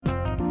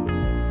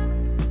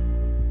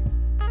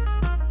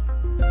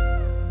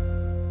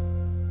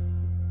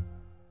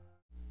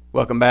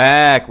Welcome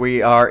back.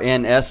 We are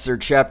in Esther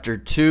chapter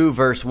 2,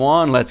 verse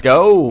 1. Let's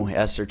go.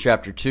 Esther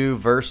chapter 2,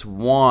 verse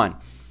 1.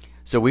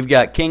 So we've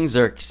got King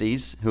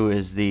Xerxes, who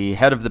is the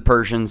head of the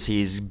Persians.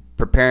 He's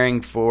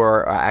preparing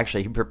for,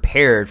 he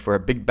prepared for a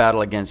big battle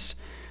against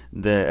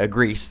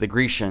Greece, the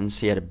Grecians.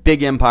 He had a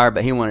big empire,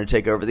 but he wanted to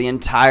take over the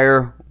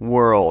entire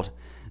world.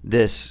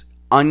 This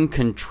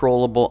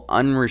uncontrollable,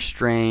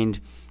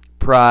 unrestrained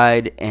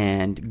pride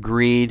and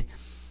greed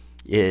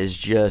is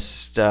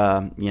just,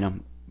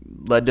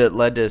 led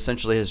to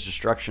essentially his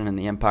destruction, and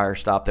the empire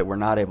stopped. That we're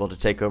not able to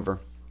take over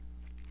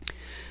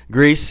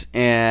Greece.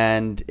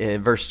 And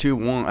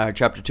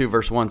chapter 2,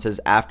 verse 1 says,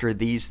 "After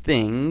these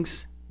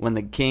things, when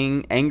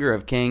the anger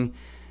of King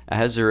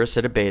Ahasuerus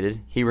had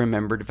abated, he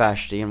remembered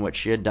Vashti and what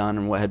she had done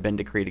and what had been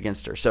decreed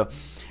against her." So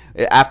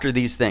after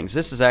these things,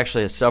 this is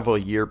actually a several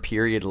year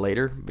period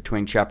later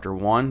between chapter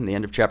 1, the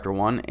end of chapter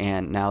 1,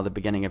 and now the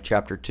beginning of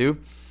chapter 2.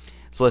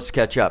 So let's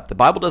catch up. The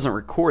Bible doesn't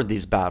record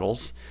these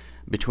battles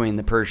between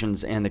the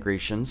Persians and the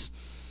Grecians,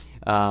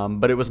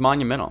 but it was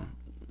monumental.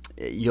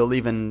 You'll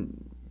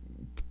even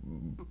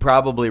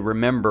probably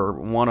remember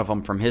one of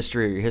them from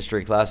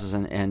history classes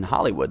in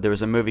Hollywood. There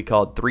was a movie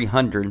called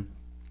 300,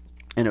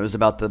 and it was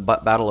about the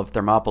Battle of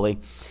Thermopylae,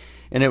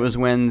 and it was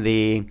when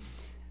the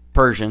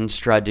Persians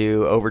tried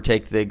to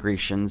overtake the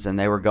Grecians, and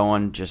they were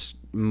going just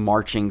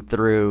marching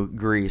through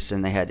Greece,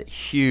 and they had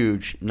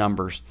huge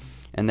numbers,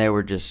 and they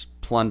were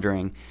just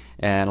plundering.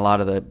 And a lot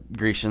of the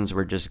Grecians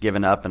were just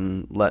giving up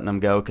and letting them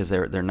go because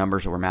their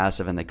numbers were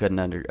massive and they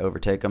couldn't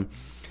overtake them.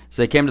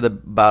 So they came to the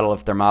Battle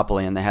of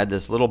Thermopylae, and they had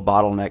this little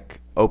bottleneck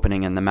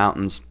opening in the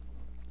mountains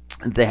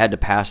that they had to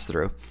pass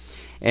through.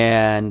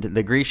 And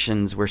the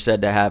Grecians were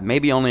said to have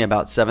maybe only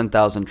about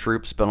 7,000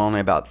 troops, but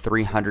only about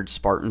 300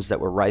 Spartans that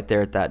were right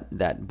there at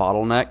that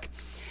bottleneck.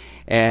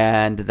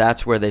 And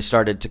that's where they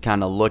started to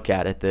kind of look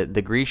at it.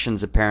 The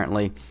Grecians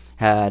apparently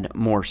had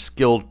more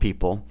skilled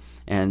people.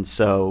 And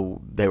so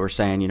they were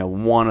saying,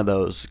 one of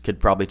those could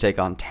probably take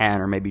on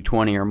 10 or maybe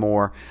 20 or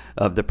more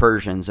of the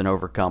Persians and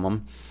overcome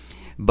them.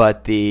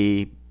 But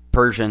the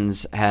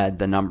Persians had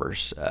the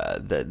numbers.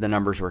 The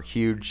numbers were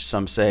huge.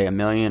 Some say 1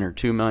 million or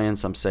 2 million.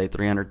 Some say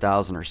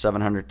 300,000 or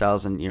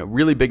 700,000.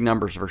 Really big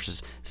numbers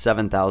versus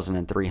 7,000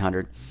 and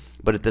 300.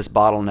 But at this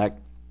bottleneck,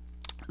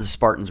 the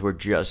Spartans were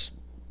just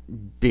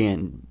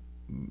being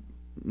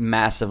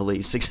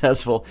massively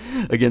successful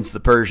against the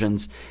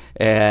Persians,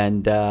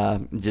 and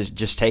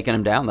just taking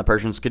them down. The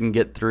Persians couldn't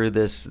get through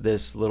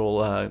this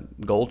little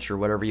gulch or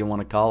whatever you want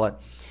to call it,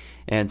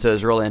 and so it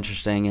was really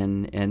interesting.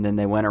 And then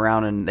they went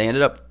around and they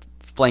ended up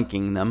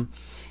flanking them,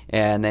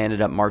 and they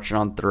ended up marching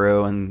on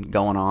through and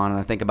going on. And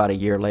I think about a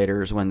year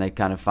later is when they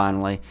kind of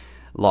finally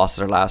lost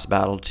their last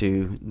battle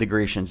to the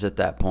Grecians at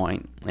that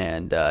point.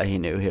 And he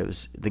knew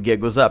the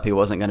gig was up. He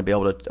wasn't going to be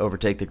able to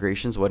overtake the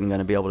Grecians, wasn't going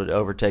to be able to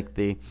overtake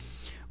the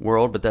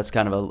world. But that's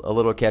kind of a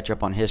little catch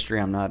up on history.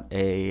 I'm not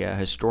a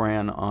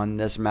historian on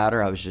this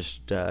matter. I was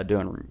just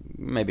doing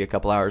maybe a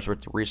couple hours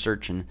worth of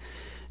research and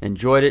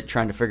enjoyed it,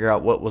 trying to figure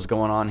out what was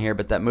going on here.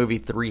 But that movie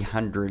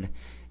 300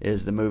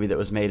 is the movie that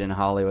was made in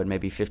Hollywood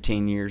maybe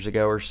 15 years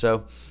ago or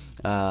so.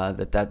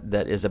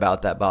 That is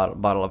about that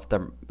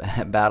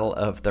Battle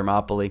of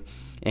Thermopylae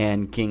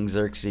and King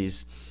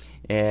Xerxes.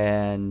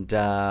 And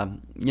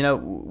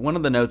one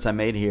of the notes I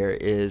made here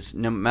is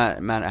no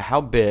matter how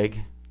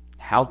big,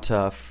 how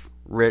tough,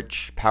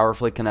 rich,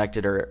 powerfully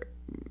connected, or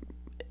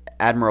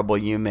admirable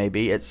you may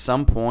be, at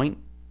some point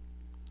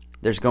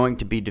there's going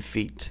to be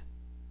defeat,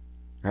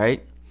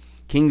 right?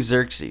 King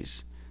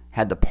Xerxes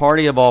had the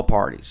party of all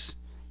parties.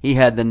 He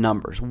had the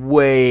numbers,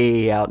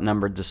 way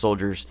outnumbered the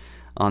soldiers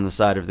on the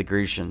side of the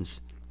Grecians,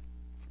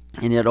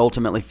 and yet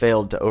ultimately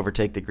failed to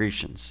overtake the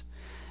Grecians.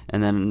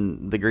 And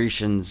then the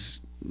Grecians,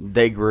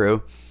 they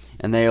grew,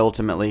 and they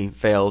ultimately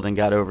failed and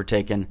got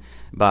overtaken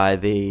by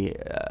the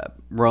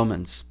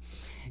Romans.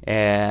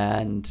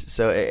 And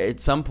so at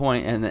some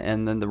point, and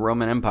then the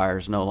Roman Empire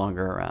is no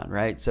longer around,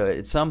 right? So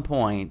at some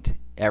point,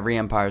 every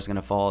empire is going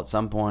to fall. At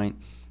some point,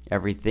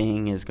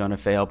 everything is going to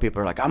fail.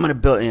 People are like, I'm going to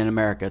build in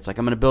America. It's like,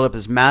 I'm going to build up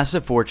this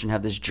massive fortune,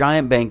 have this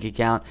giant bank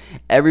account.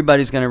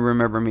 Everybody's going to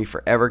remember me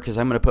forever because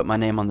I'm going to put my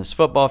name on this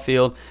football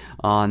field,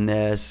 on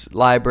this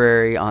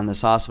library, on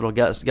this hospital.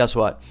 Guess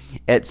what?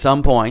 At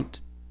some point,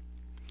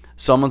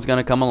 someone's going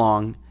to come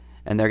along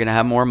and they're going to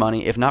have more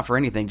money, if not for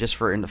anything, just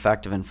for the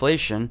fact of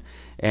inflation.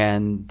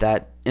 And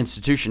that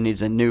institution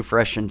needs a new,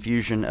 fresh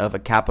infusion of a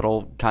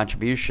capital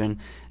contribution,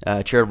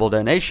 charitable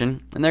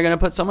donation, and they're going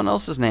to put someone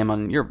else's name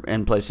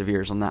in place of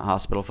yours on that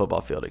hospital,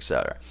 football field,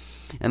 etc.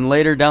 And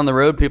later down the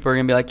road, people are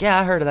going to be like, yeah,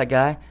 I heard of that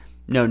guy.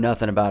 Know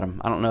nothing about him.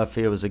 I don't know if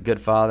he was a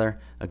good father,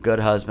 a good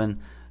husband,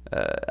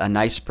 a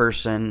nice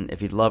person,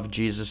 if he loved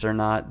Jesus or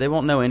not. They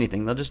won't know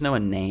anything. They'll just know a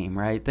name,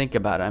 right? Think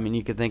about it. I mean,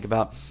 you could think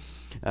about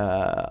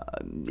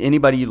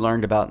anybody you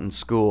learned about in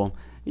school.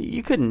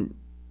 You couldn't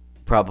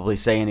probably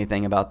say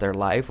anything about their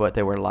life, what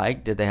they were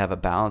like. Did they have a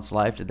balanced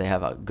life? Did they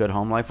have a good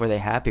home life? Were they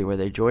happy? Were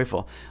they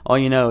joyful? All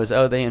you know is,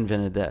 oh, they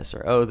invented this,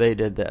 or oh, they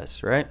did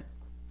this, right?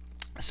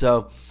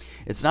 So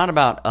It's not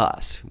about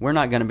us. We're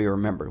not going to be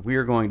remembered. We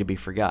are going to be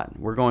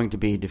forgotten. We're going to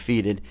be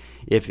defeated,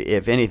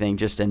 if anything,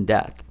 just in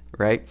death,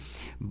 right?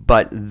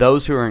 But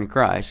those who are in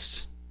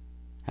Christ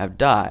have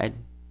died,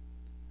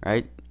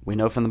 right? We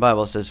know from the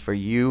Bible, it says, for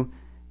you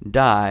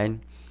died,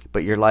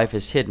 but your life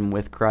is hidden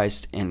with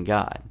Christ in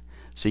God.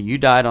 So you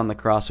died on the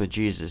cross with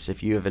Jesus.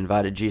 If you have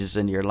invited Jesus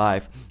into your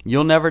life,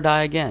 you'll never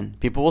die again.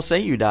 People will say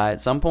you die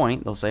at some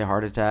point. They'll say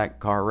heart attack,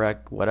 car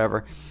wreck,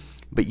 whatever.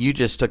 But you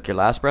just took your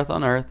last breath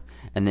on earth,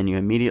 and then you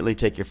immediately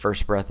take your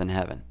first breath in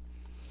heaven.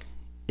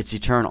 It's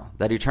eternal.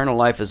 That eternal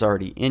life is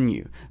already in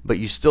you. But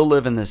you still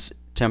live in this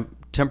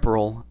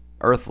temporal,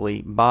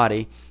 earthly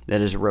body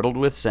that is riddled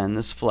with sin,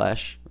 this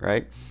flesh,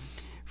 right?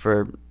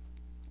 For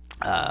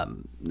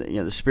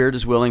the spirit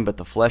is willing, but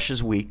the flesh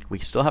is weak. We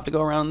still have to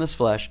go around in this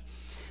flesh.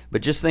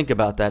 But just think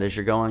about that as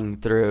you're going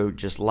through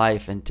just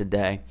life and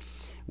today.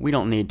 We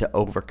don't need to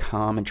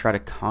overcome and try to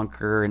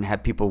conquer and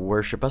have people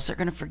worship us. They're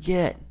going to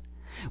forget.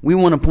 We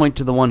want to point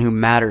to the one who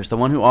matters, the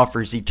one who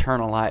offers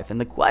eternal life. And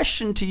the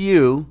question to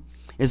you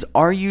is,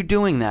 are you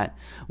doing that?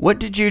 What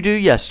did you do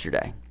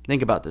yesterday?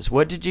 Think about this.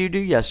 What did you do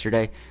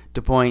yesterday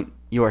to point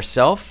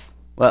yourself,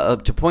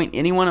 to point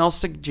anyone else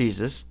to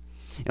Jesus?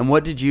 And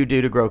what did you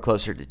do to grow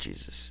closer to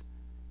Jesus?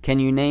 Can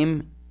you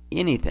name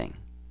anything?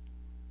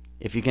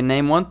 If you can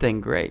name one thing,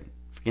 great.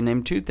 If you can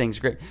name two things,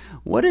 great.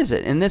 What is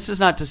it? And this is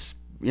not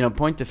to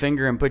point the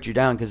finger and put you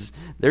down, because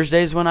there's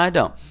days when I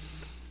don't.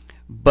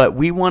 But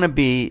we want to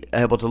be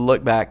able to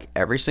look back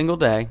every single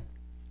day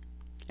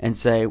and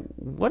say,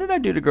 what did I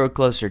do to grow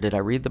closer? Did I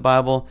read the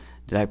Bible?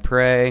 Did I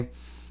pray?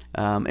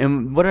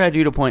 And what did I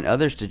do to point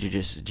others to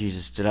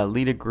Jesus? Did I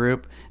lead a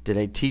group? Did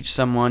I teach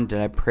someone? Did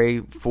I pray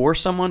for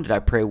someone? Did I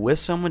pray with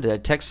someone? Did I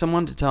text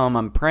someone to tell them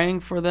I'm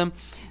praying for them?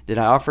 Did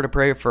I offer to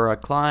pray for a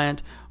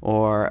client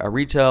or a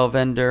retail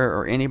vendor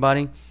or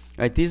anybody?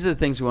 Right? These are the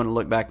things we want to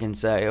look back and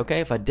say,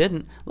 okay, if I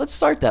didn't, let's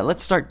start that.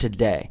 Let's start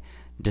today.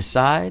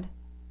 Decide,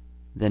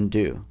 then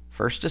do.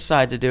 First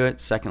decide to do it.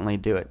 Secondly,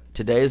 do it.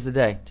 Today is the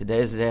day. Today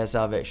is the day of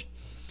salvation.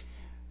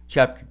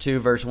 Chapter 2,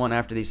 verse 1,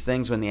 after these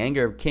things, when the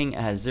anger of King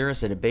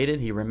Ahasuerus had abated,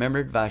 he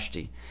remembered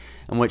Vashti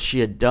and what she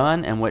had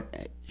done and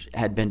what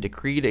had been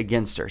decreed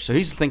against her. So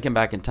he's thinking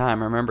back in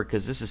time, remember,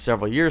 because this is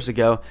several years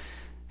ago.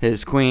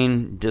 His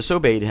queen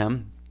disobeyed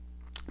him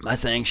by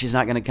saying she's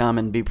not going to come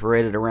and be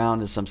paraded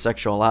around as some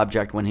sexual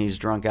object when he's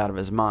drunk out of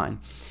his mind.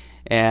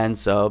 And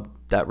so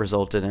that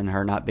resulted in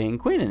her not being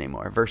queen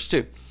anymore. Verse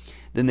 2.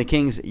 Then the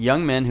king's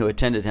young men who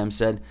attended him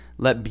said,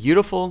 let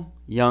beautiful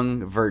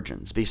young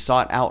virgins be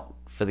sought out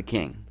for the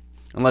king.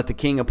 And let the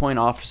king appoint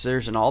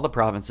officers in all the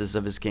provinces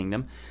of his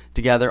kingdom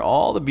to gather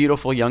all the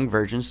beautiful young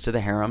virgins to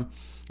the harem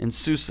in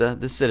Susa,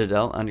 the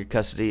citadel, under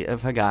custody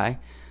of Haggai,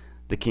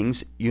 the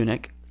king's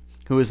eunuch,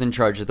 who is in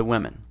charge of the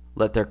women.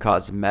 Let their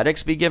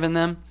cosmetics be given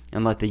them,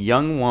 and let the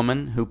young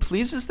woman who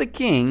pleases the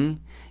king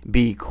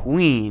be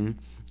queen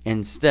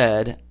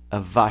instead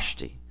of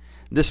Vashti.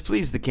 This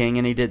pleased the king,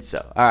 and he did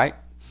so. All right.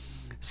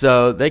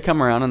 So they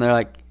come around, and they're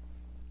like,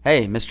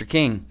 hey, Mr.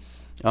 King,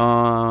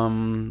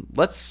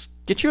 let's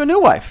get you a new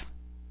wife.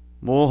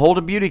 We'll hold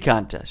a beauty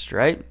contest,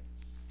 right?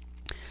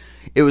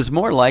 It was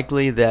more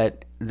likely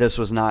that this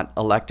was not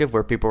elective,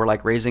 where people were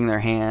like raising their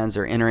hands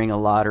or entering a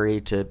lottery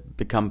to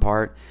become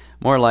part.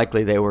 More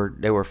likely they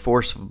were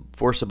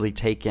forcibly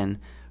taken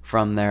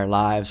from their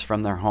lives,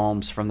 from their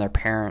homes, from their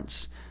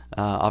parents.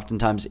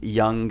 Oftentimes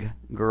young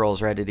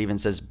girls, right? It even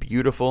says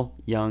beautiful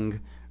young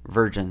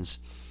virgins.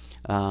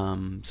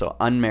 So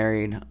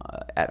unmarried,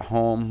 at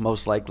home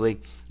most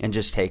likely, and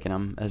just taking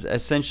them as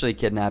essentially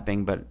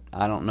kidnapping. But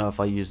I don't know if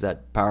I'll use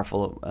that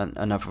powerful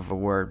enough of a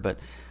word. But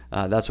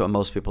that's what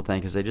most people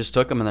think, is they just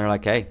took them and they're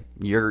like, hey,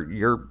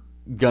 you're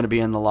going to be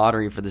in the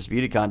lottery for this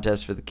beauty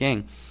contest for the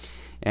king,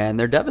 and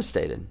they're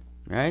devastated,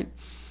 right?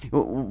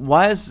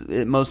 Why is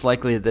it most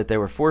likely that they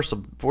were forced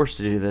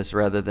to do this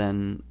rather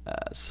than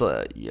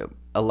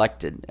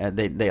elected?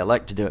 They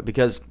elect to do it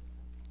because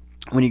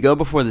when you go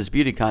before this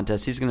beauty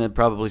contest, he's going to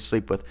probably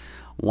sleep with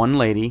one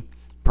lady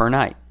per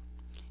night.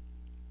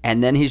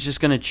 And then he's just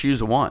going to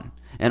choose one.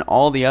 And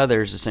all the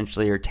others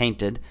essentially are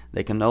tainted.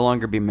 They can no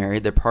longer be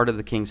married. They're part of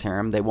the king's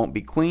harem. They won't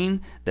be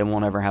queen. They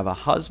won't ever have a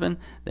husband.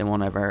 They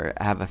won't ever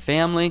have a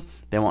family.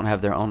 They won't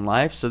have their own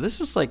life. So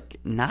this is like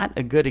not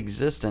a good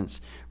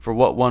existence for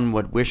what one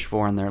would wish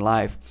for in their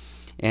life.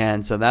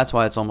 And so that's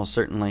why it's almost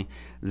certainly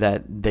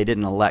that they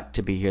didn't elect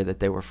to be here, that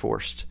they were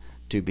forced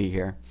to be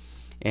here.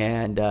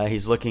 And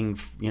he's looking,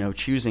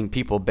 choosing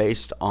people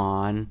based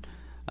on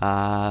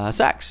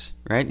sex,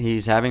 right?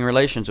 He's having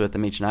relations with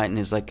them each night, and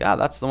he's like,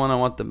 that's the one I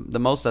want the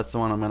most, that's the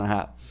one I'm going to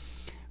have.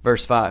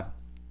 Verse 5.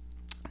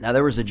 Now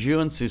there was a Jew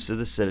in Susa,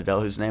 the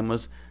citadel, whose name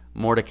was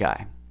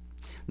Mordecai,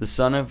 the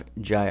son of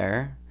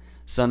Jair,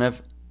 son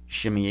of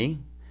Shimei,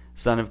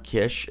 son of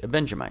Kish, a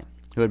Benjamite,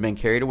 who had been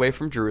carried away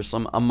from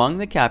Jerusalem among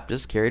the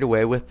captives, carried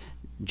away with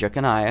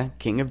Jeconiah,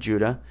 king of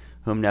Judah,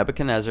 whom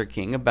Nebuchadnezzar,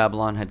 king of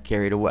Babylon, had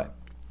carried away.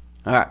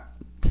 All right,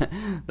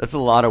 that's a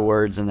lot of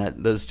words in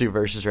those two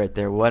verses right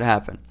there. What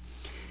happened?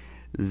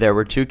 There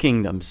were two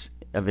kingdoms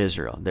of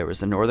Israel. There was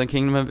the northern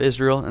kingdom of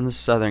Israel and the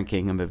southern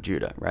kingdom of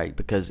Judah, right?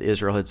 Because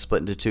Israel had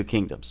split into two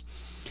kingdoms.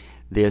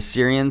 The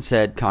Assyrians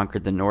had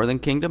conquered the northern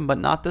kingdom, but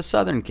not the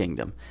southern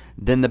kingdom.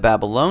 Then the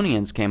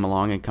Babylonians came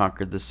along and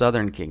conquered the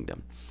southern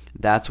kingdom.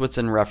 That's what's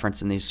in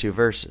reference in these two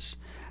verses.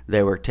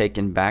 They were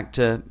taken back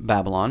to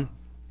Babylon,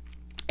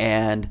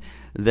 and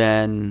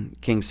then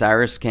King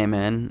Cyrus came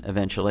in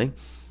eventually,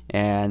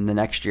 and the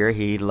next year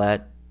he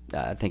let,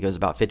 I think it was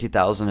about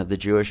 50,000 of the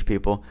Jewish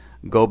people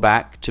go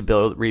back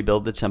to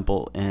rebuild the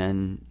temple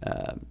in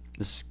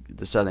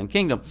the southern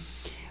kingdom.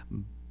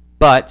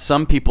 But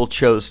some people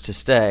chose to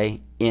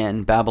stay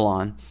in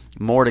Babylon.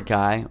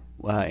 Mordecai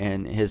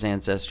and his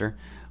ancestor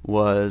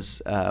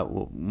was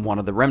one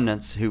of the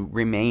remnants who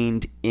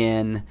remained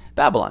in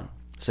Babylon.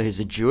 So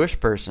he's a Jewish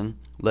person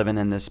living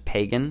in this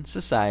pagan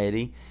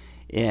society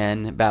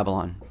in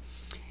Babylon.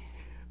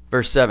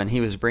 Verse 7,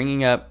 he was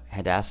bringing up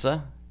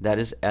Hadassah, that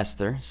is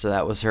Esther, so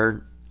that was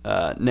her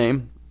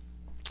name,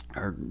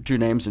 or two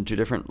names in two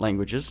different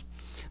languages,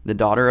 the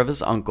daughter of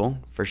his uncle,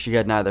 for she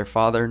had neither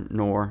father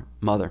nor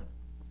mother.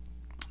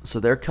 So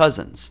they're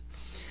cousins,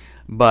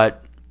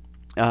 but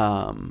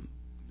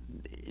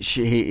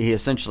he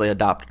essentially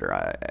adopted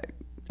her.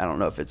 I don't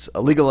know if it's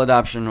a legal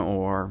adoption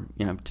or,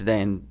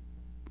 today in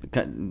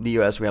the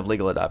U.S. we have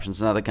legal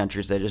adoptions. In other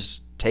countries they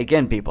just take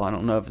in people. I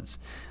don't know if it's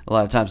a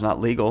lot of times not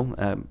legal,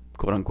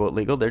 quote unquote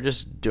legal. They're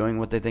just doing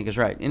what they think is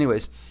right.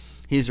 Anyways,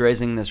 he's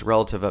raising this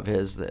relative of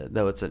his,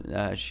 though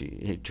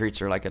he treats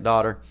her like a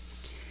daughter.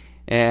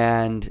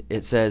 And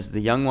it says,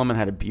 the young woman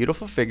had a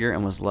beautiful figure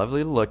and was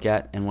lovely to look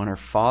at, and when her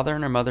father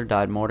and her mother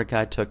died,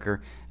 Mordecai took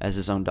her as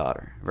his own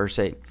daughter. Verse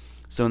 8,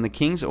 so when the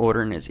king's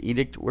order and his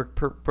edict were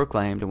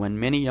proclaimed, and when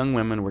many young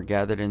women were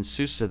gathered in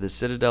Susa, the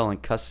citadel, in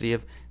custody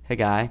of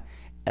Hegai,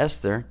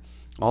 Esther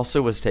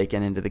also was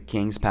taken into the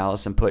king's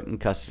palace and put in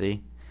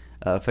custody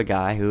of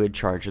Hegai, who had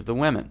charge of the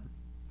women.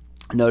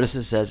 Notice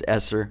it says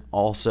Esther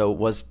also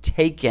was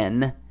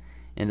taken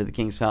into the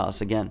king's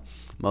palace. Again,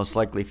 most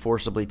likely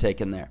forcibly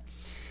taken there.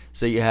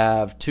 So you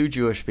have two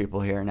Jewish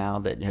people here now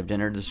that have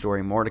entered the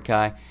story,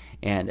 Mordecai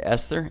and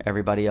Esther.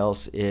 Everybody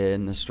else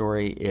in the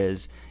story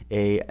is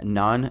a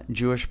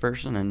non-Jewish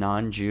person, a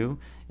non-Jew,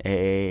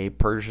 a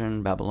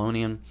Persian,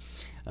 Babylonian.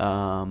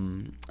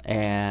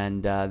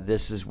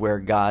 This is where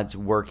God's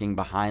working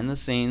behind the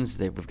scenes.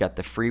 We've got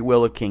the free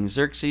will of King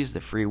Xerxes,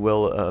 the free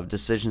will of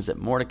decisions that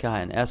Mordecai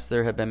and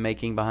Esther have been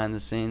making behind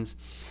the scenes,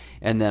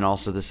 and then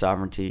also the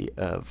sovereignty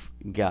of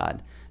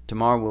God.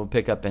 Tomorrow we'll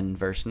pick up in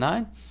verse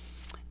 9.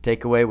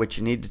 Take away what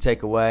you need to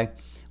take away.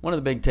 One of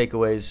the big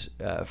takeaways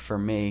for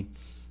me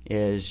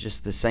is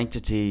just the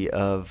sanctity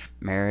of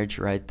marriage,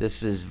 right?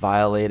 This is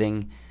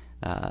violating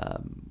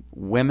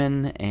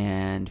women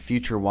and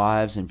future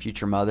wives and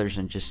future mothers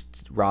and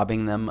just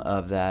robbing them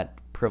of that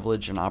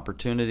privilege and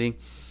opportunity.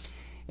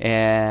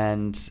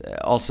 And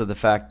also the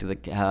fact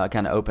that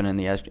kind of open in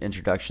the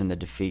introduction, the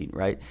defeat,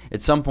 right?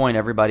 At some point,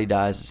 everybody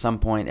dies. At some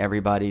point,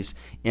 everybody's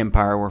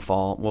empire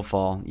will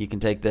fall. You can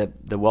take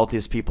the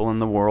wealthiest people in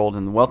the world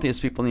and the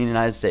wealthiest people in the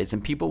United States,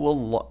 and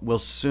people will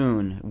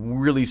soon,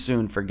 really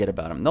soon, forget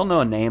about them. They'll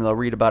know a name. They'll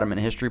read about them in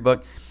a history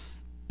book,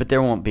 but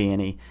there won't be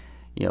any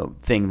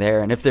thing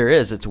there. And if there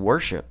is, it's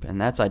worship,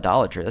 and that's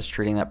idolatry. That's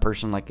treating that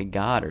person like a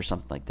god or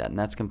something like that, and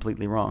that's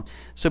completely wrong.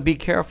 So be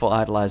careful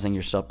idolizing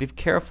yourself. Be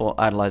careful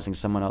idolizing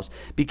someone else.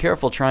 Be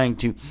careful trying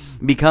to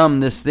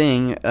become this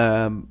thing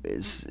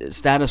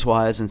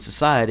status-wise in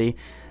society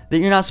that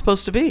you're not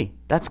supposed to be.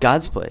 That's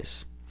God's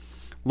place.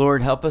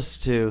 Lord, help us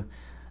to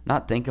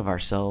not think of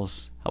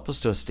ourselves. Help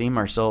us to esteem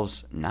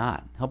ourselves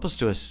not. Help us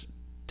to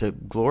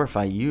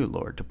glorify you,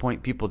 Lord, to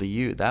point people to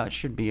you. That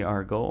should be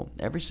our goal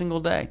every single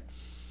day.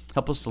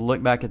 Help us to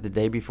look back at the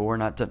day before,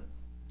 not to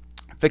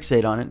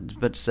fixate on it,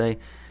 but to say,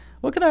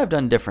 what could I have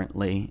done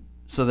differently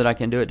so that I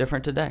can do it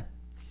different today?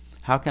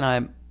 How can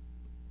I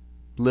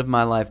live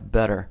my life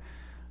better,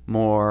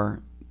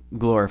 more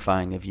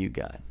glorifying of you,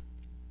 God?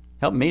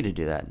 Help me to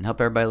do that, and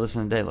help everybody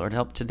listen today, Lord.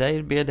 Help today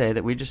to be a day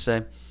that we just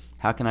say,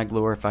 how can I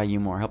glorify you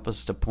more? Help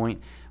us to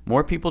point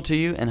more people to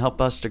you, and help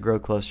us to grow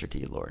closer to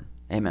you, Lord.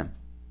 Amen.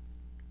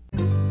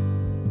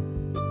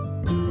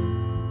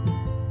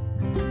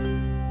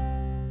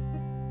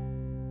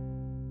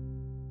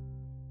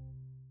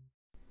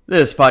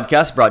 This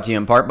podcast brought to you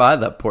in part by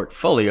the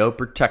Portfolio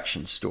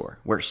Protection Store,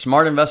 where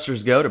smart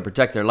investors go to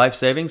protect their life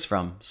savings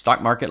from stock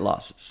market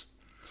losses.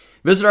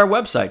 Visit our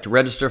website to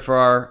register for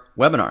our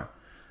webinar,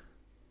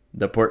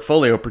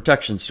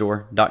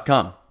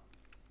 theportfolioprotectionstore.com.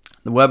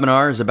 The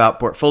webinar is about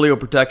portfolio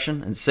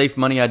protection and safe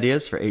money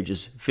ideas for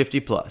ages 50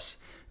 plus.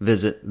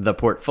 Visit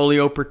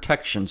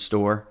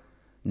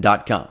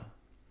theportfolioprotectionstore.com.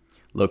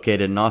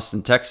 Located in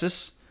Austin,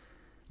 Texas,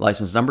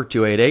 license number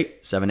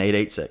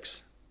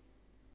 2887886.